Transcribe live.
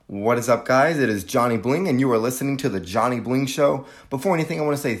What is up, guys? It is Johnny Bling, and you are listening to The Johnny Bling Show. Before anything, I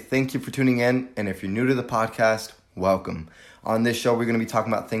want to say thank you for tuning in, and if you're new to the podcast, welcome. On this show, we're going to be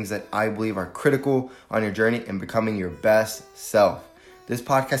talking about things that I believe are critical on your journey in becoming your best self. This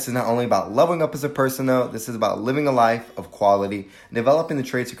podcast is not only about leveling up as a person, though. This is about living a life of quality and developing the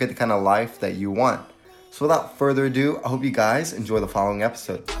traits to create the kind of life that you want. So without further ado, I hope you guys enjoy the following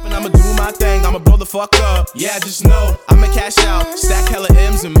episode. I'ma do my thing, I'ma blow the fuck up. Yeah, just know I'ma cash out, stack hella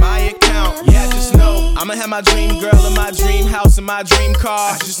M's in my account. Yeah, just know I'ma have my dream girl in my dream house in my dream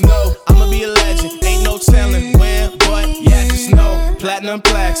car. Just know I'ma be a legend, ain't no telling when, but yeah, just know platinum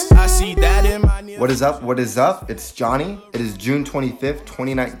plaques, I see that in my near. What is up? What is up? It's Johnny. It is June 25th,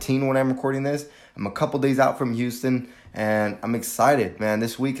 2019 when I'm recording this. I'm a couple days out from Houston. And I'm excited, man.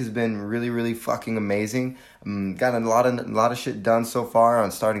 This week has been really fucking amazing. Got a lot of shit done so far on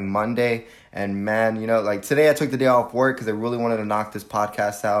starting Monday. And man, you know, like today I took the day off work because I really wanted to knock this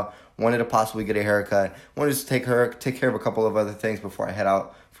podcast out. Wanted to possibly get a haircut. Wanted to take care of a couple of other things before I head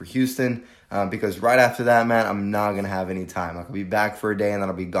out for Houston. Because right after that, man, I'm not gonna have any time. I'll be back for a day and then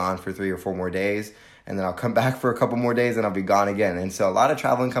I'll be gone for 3 or 4 more days. And then I'll come back for a couple more days and I'll be gone again. And so a lot of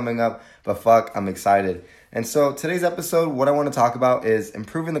traveling coming up, but fuck, I'm excited. And so today's episode, what I want to talk about is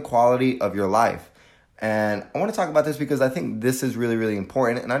improving the quality of your life. And I want to talk about this because I think this is really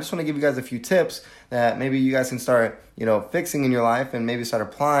important. And I just want to give you guys a few tips that maybe you guys can start, fixing in your life and maybe start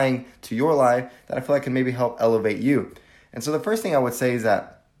applying to your life that I feel like can maybe help elevate you. And so the first thing I would say is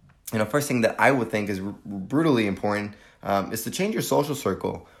that, first thing that I would think is brutally important is to change your social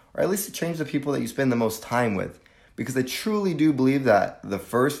circle, or at least to change the people that you spend the most time with. Because I truly do believe that the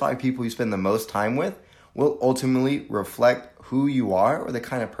first 5 people you spend the most time with will ultimately reflect who you are or the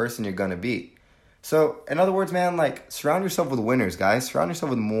kind of person you're going to be. So, in other words, man, like, surround yourself with winners, guys. Surround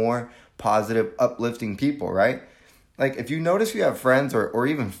yourself with more positive, uplifting people, right? Like, if you notice you have friends or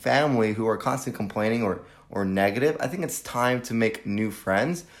even family who are constantly complaining or negative, I think it's time to make new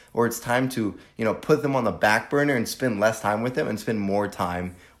friends, or it's time to, put them on the back burner and spend less time with them and spend more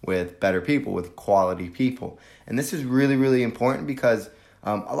time with better people, with quality people. And this is really important because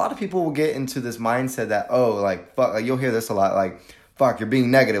a lot of people will get into this mindset that, fuck, like you'll hear this a lot, like, fuck, you're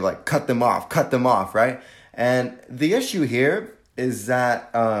being negative, like, cut them off, right? And the issue here is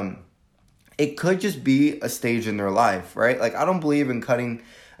that it could just be a stage in their life, right? Like, I don't believe in cutting.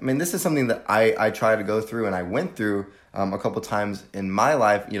 I mean, this is something that I try to go through and I went through a couple times in my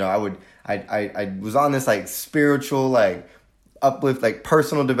life. I was on this, like, spiritual, like, uplift, like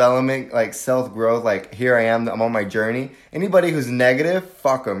personal development, like self-growth, like here I am, I'm on my journey. Anybody who's negative,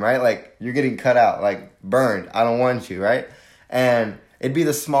 fuck them, right? Like, you're getting cut out, like burned. I don't want you, right? And it'd be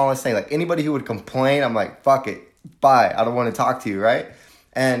the smallest thing. Like, anybody who would complain, I'm like, fuck it, bye. I don't want to talk to you, right?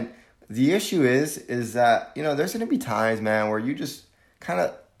 And the issue is that, there's going to be times, man, where you just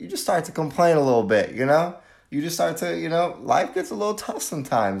start to complain a little bit, You just start to, life gets a little tough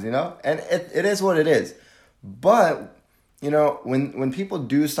sometimes, And it is what it is. But when people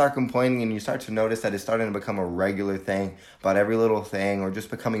do start complaining and you start to notice that it's starting to become a regular thing about every little thing or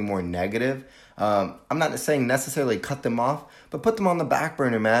just becoming more negative, I'm not saying necessarily cut them off, but put them on the back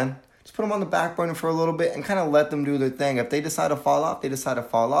burner, man. Just put them on the back burner for a little bit and kind of let them do their thing. If they decide to fall off, they decide to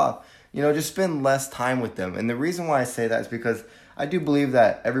fall off. Just spend less time with them. And the reason why I say that is because I do believe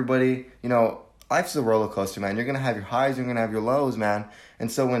that everybody, life's a roller coaster, man. You're going to have your highs, you're going to have your lows, man.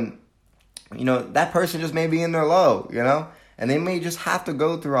 And so when that person just may be in their low, and they may just have to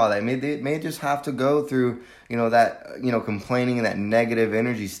go through all that. They may just have to go through, that, complaining and that negative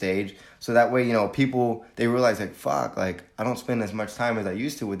energy stage. So that way, people, they realize, like, fuck, like, I don't spend as much time as I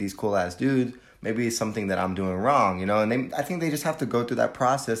used to with these cool ass dudes. Maybe it's something that I'm doing wrong, and I think they just have to go through that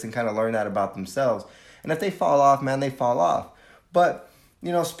process and kind of learn that about themselves. And if they fall off, man, they fall off. But,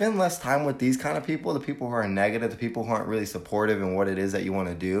 spend less time with these kind of people, the people who are negative, the people who aren't really supportive in what it is that you want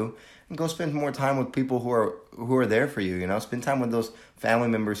to do. And go spend more time with people who are there for you, Spend time with those family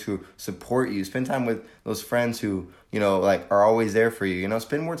members who support you. Spend time with those friends who, are always there for you,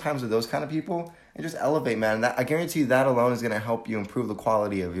 Spend more time with those kind of people and just elevate, man. I guarantee that alone is going to help you improve the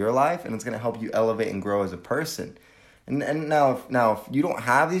quality of your life, and it's going to help you elevate and grow as a person. And now if you don't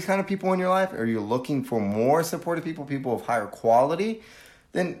have these kind of people in your life, or you're looking for more supportive people of higher quality,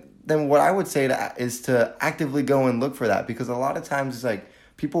 then what I would say is to actively go and look for that. Because a lot of times it's like,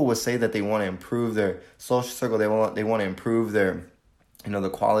 people will say that they want to improve their social circle, they want to improve their, the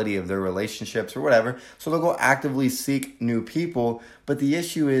quality of their relationships or whatever. So they'll go actively seek new people. But the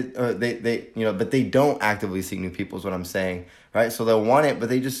issue is, but they don't actively seek new people is what I'm saying, right? So they'll want it, but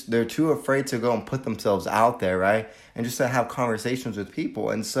they're too afraid to go and put themselves out there, right? And just to have conversations with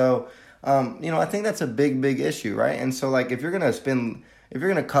people. And so, I think that's a big issue, right? And so, like, if you're going to spend if you're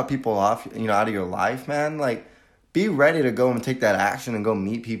gonna cut people off, out of your life, man, like, be ready to go and take that action and go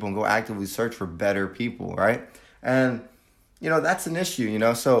meet people and go actively search for better people, right? And, that's an issue,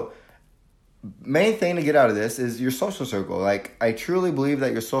 So main thing to get out of this is your social circle. Like, I truly believe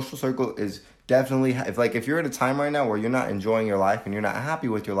that your social circle is definitely, if you're at a time right now where you're not enjoying your life and you're not happy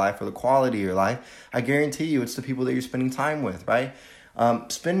with your life or the quality of your life, I guarantee you it's the people that you're spending time with, right?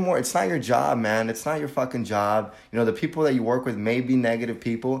 Spend more. It's not your job, man. It's not your fucking job. The people that you work with may be negative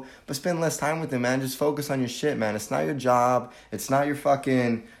people, but spend less time with them, man. Just focus on your shit, man. It's not your job. It's not your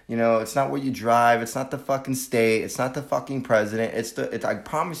fucking, it's not what you drive. It's not the fucking state. It's not the fucking president. I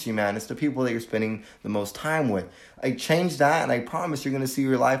promise you, man, it's the people that you're spending the most time with. Like, change that, and I promise you're going to see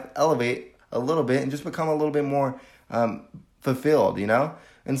your life elevate a little bit and just become a little bit more fulfilled,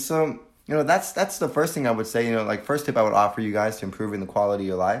 And so, that's the first thing I would say, first tip I would offer you guys to improving the quality of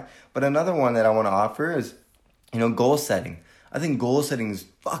your life. But another one that I want to offer is, goal setting. I think goal setting is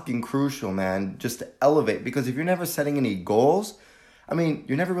fucking crucial, man, just to elevate. Because if you're never setting any goals,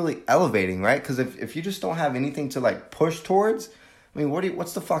 you're never really elevating, right? Because if you just don't have anything to, push towards,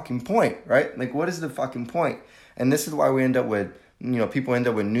 what's the fucking point, right? Like, what is the fucking point? And this is why we end up with, people end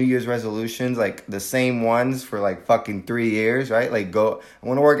up with New Year's resolutions, like the same ones for fucking 3 years, right? Like, I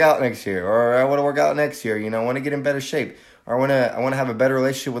want to work out next year, or I want to work out next year, I want to get in better shape, or I want to have a better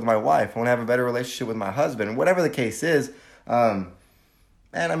relationship with my wife, I want to have a better relationship with my husband, whatever the case is.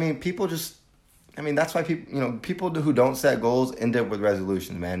 People just, that's why people who don't set goals end up with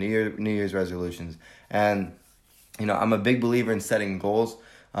resolutions, man, New Year's resolutions. And, I'm a big believer in setting goals,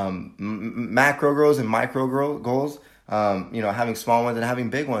 macro goals and micro goals. Having small ones and having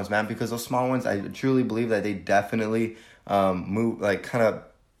big ones, man, because those small ones, I truly believe that they definitely kind of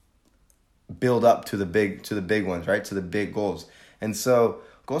build up to the big ones, right? To the big goals. And so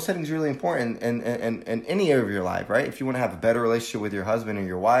goal setting is really important in any area of your life, right? If you want to have a better relationship with your husband or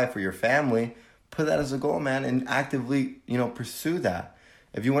your wife or your family, put that as a goal, man, and actively, pursue that.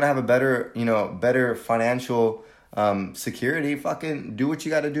 If you want to have a better financial security, fucking do what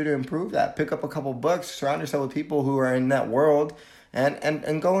you got to do to improve that. Pick up a couple books, surround yourself with people who are in that world,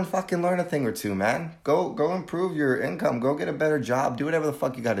 and go and fucking learn a thing or two, man. Go improve your income, go get a better job, do whatever the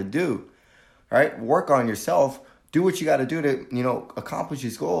fuck you got to do, right? Work on yourself, do what you got to do to, accomplish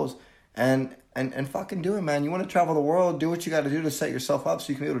these goals, and fucking do it, man. You want to travel the world, do what you got to do to set yourself up so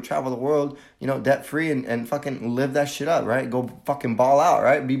you can be able to travel the world, debt free and fucking live that shit up, right? Go fucking ball out,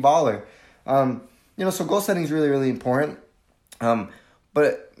 right? Be baller. So goal setting is really, really important.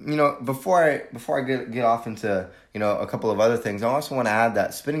 But before I get off into, a couple of other things, I also want to add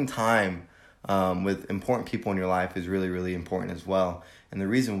that spending time with important people in your life is really, really important as well. And the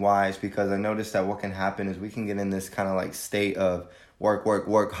reason why is because I noticed that what can happen is we can get in this kind of state of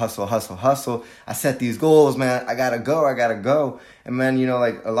work, hustle. I set these goals, man. I gotta go. And man,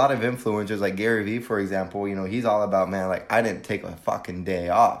 a lot of influencers like Gary Vee, for example, he's all about, man, I didn't take a fucking day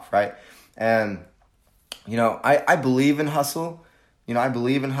off, right? And I believe in hustle. I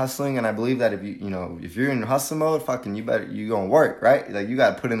believe in hustling, and I believe that if you're in hustle mode, fucking you gonna work, right? You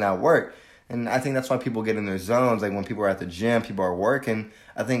gotta put in that work. And I think that's why people get in their zones. When people are at the gym, people are working.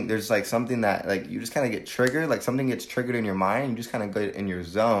 I think there's something that you just kind of get triggered. Something gets triggered in your mind. You just kind of get in your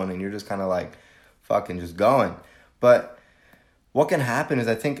zone, and you're just kind of fucking just going. But what can happen is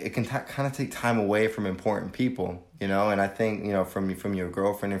I think it can kind of take time away from important people, And I think from your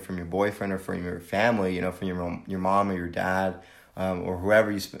girlfriend and from your boyfriend or from your family, from your mom or your dad, or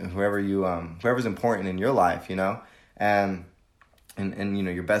whoever's important in your life, and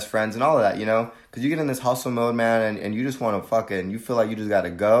your best friends and all of that, because you get in this hustle mode, man, and you just want to you feel like you just got to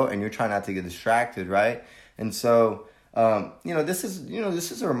go, and you're trying not to get distracted, right? And so, this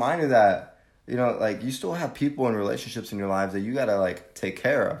is a reminder that, you still have people and relationships in your lives that you got to take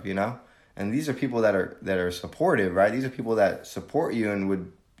care of, and these are people that are supportive, right? These are people that support you and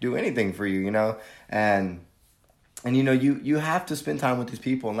would do anything for you, and you have to spend time with these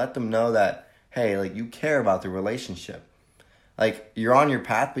people and let them know that, hey, you care about the relationship. You're on your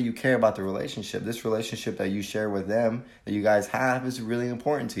path, but you care about the relationship. This relationship that you share with them, that you guys have, is really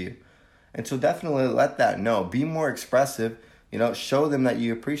important to you. And so definitely let that know. Be more expressive. Show them that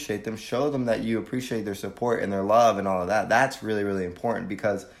you appreciate them. Show them that you appreciate their support and their love and all of that. That's really, really important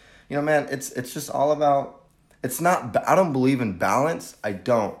because, man, it's just all about, I don't believe in balance. I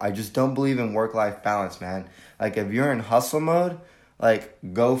just don't believe in work-life balance, man. If you're in hustle mode,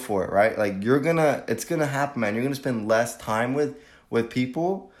 go for it, right? It's gonna happen, man. You're gonna spend less time with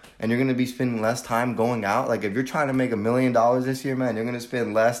people, and you're gonna be spending less time going out. If you're trying to make $1 million this year, man, you're gonna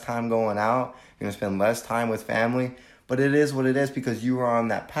spend less time going out. You're gonna spend less time with family. But it is what it is because you are on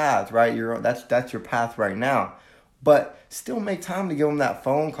that path, right? That's your path right now. But still make time to give them that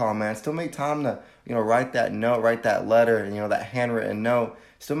phone call, man. Still make time to, write that note, write that letter, that handwritten note.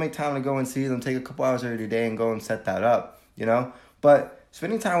 Still make time to go and see them. Take a couple hours every day and go and set that up, But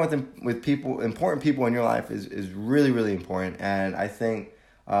spending time with people, important people in your life is really, really important. And I think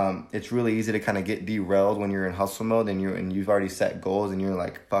it's really easy to kind of get derailed when you're in hustle mode and you've already set goals and you're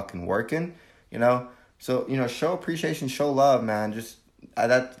like fucking working, So, show appreciation, show love, man.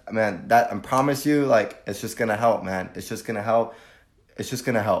 That I promise you, like, it's just gonna help, man. It's just gonna help.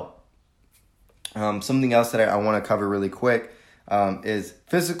 Something else that I want to cover really quick is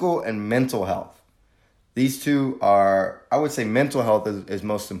physical and mental health. These two are, I would say mental health is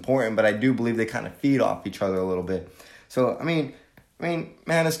most important, but I do believe they kind of feed off each other a little bit. So, I mean,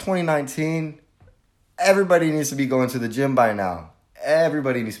 man, it's 2019. Everybody needs to be going to the gym by now.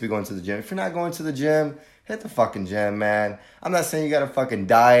 Everybody needs to be going to the gym. If you're not going to the gym, hit the fucking gym, man. I'm not saying you gotta fucking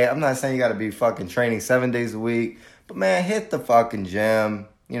diet. I'm not saying you gotta be fucking training 7 days a week. But, man, hit the fucking gym,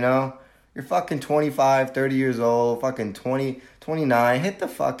 You're fucking 25, 30 years old, fucking 20, 29. Hit the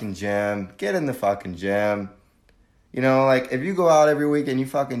fucking gym. Get in the fucking gym. Like, if you go out every week and you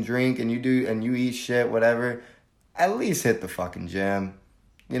fucking drink and you eat shit, whatever, at least hit the fucking gym,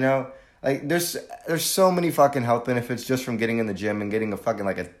 Like, there's so many fucking health benefits just from getting in the gym and getting a fucking,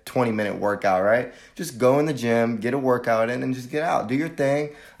 like, a 20-minute workout, right? Just go in the gym, get a workout in, and just get out. Do your thing,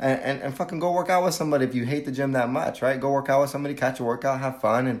 and fucking go work out with somebody if you hate the gym that much, right? Go work out with somebody, catch a workout, have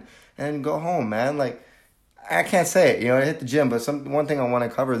fun, and go home, man. Like, I can't say it, hit the gym, but one thing I want to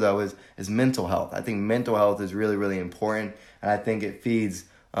cover, though, is mental health. I think mental health is really, really important, and I think it feeds,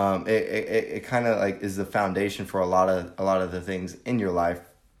 it kind of, like, is the foundation for a lot of the things in your life.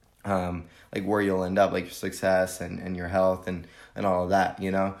 Like where you'll end up, like your success and your health and all of that,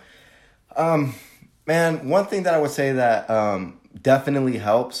 Man, one thing that I would say that definitely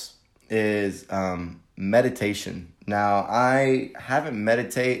helps is meditation. Now, I haven't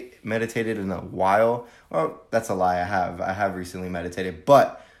meditated in a while. Well, that's a lie. I have recently meditated,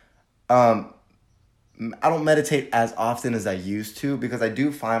 but I don't meditate as often as I used to because I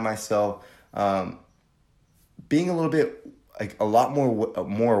do find myself being a little bit, like, a lot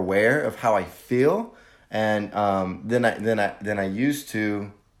more aware of how I feel and than I used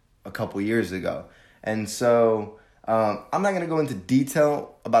to a couple years ago. And so I'm not going to go into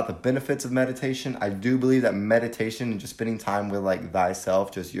detail about the benefits of meditation. I do believe that meditation and just spending time with, like,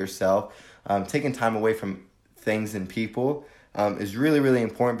 thyself, just yourself, taking time away from things and people is really, really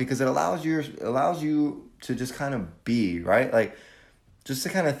important because it allows you to just kind of be, right? Like, just to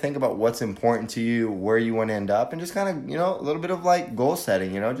kind of think about what's important to you, where you want to end up, and just kind of, a little bit of, like, goal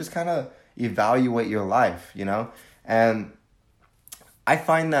setting, just kind of evaluate your life, And I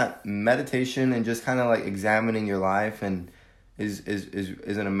find that meditation and just kind of, like, examining your life and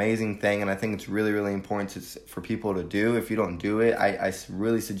is an amazing thing, and I think it's really, really important for people to do. If you don't do it, I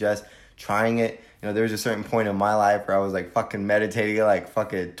really suggest trying it. There was a certain point in my life where I was, like, fucking meditating, like,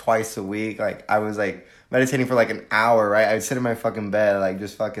 fucking twice a week. Like, I was, like, meditating for, like, an hour, right? I would sit in my fucking bed, like,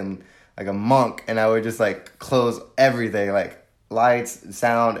 just fucking like a monk, and I would just, like, close everything, like, lights,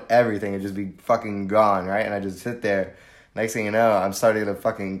 sound, everything, and just be fucking gone, right? And I just sit there. Next thing you know, I'm starting to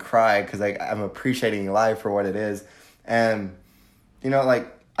fucking cry because, like, I'm appreciating life for what it is. And, like,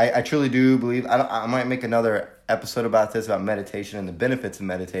 I truly do believe, I might make another episode about this, about meditation and the benefits of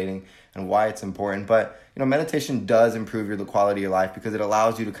meditating and why it's important. But, meditation does improve the quality of your life because it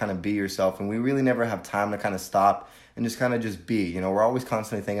allows you to kind of be yourself. And we really never have time to kind of stop and just kind of just be. We're always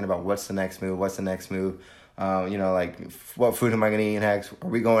constantly thinking about what's the next move. Like, what food am I going to eat next? Are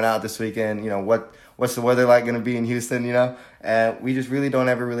we going out this weekend? What's the weather like going to be in Houston, And we just really don't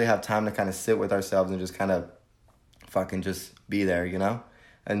ever really have time to kind of sit with ourselves and just kind of fucking just be there,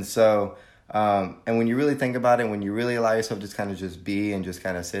 And so, and when you really think about it, when you really allow yourself to just kind of just be and just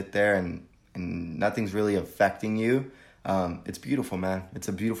kind of sit there and nothing's really affecting you, it's beautiful, man. It's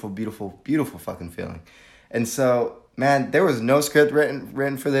a beautiful, beautiful, beautiful fucking feeling. And so, man, there was no script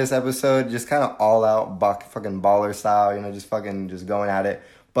written for this episode, just kind of all out fucking baller style, just fucking just going at it.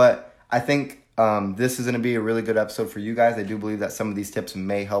 But I think this is going to be a really good episode for you guys. I do believe that some of these tips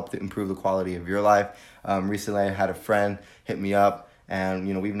may help to improve the quality of your life. Recently, I had a friend hit me up,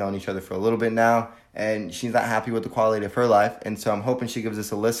 and, we've known each other for a little bit now, and she's not happy with the quality of her life. And so I'm hoping she gives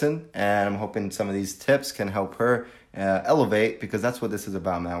us a listen, and I'm hoping some of these tips can help her elevate, because that's what this is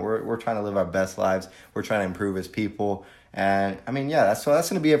about, man. We're trying to live our best lives. We're trying to improve as people. And I mean, yeah, that's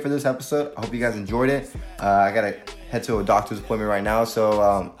gonna be it for this episode. I hope you guys enjoyed it. I gotta head to a doctor's appointment right now, so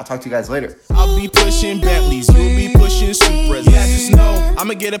I'll talk to you guys later. I'll be pushing Bentleys, you'll be pushing Supras. Yeah, just know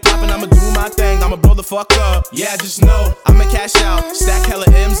I'ma get it poppin', I'ma do my thing, I'ma blow the fuck up. Yeah, just know I'ma cash out, stack hella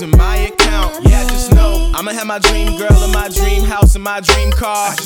M's in my account. Yeah, just know I'ma have my dream girl in my dream house in my dream car.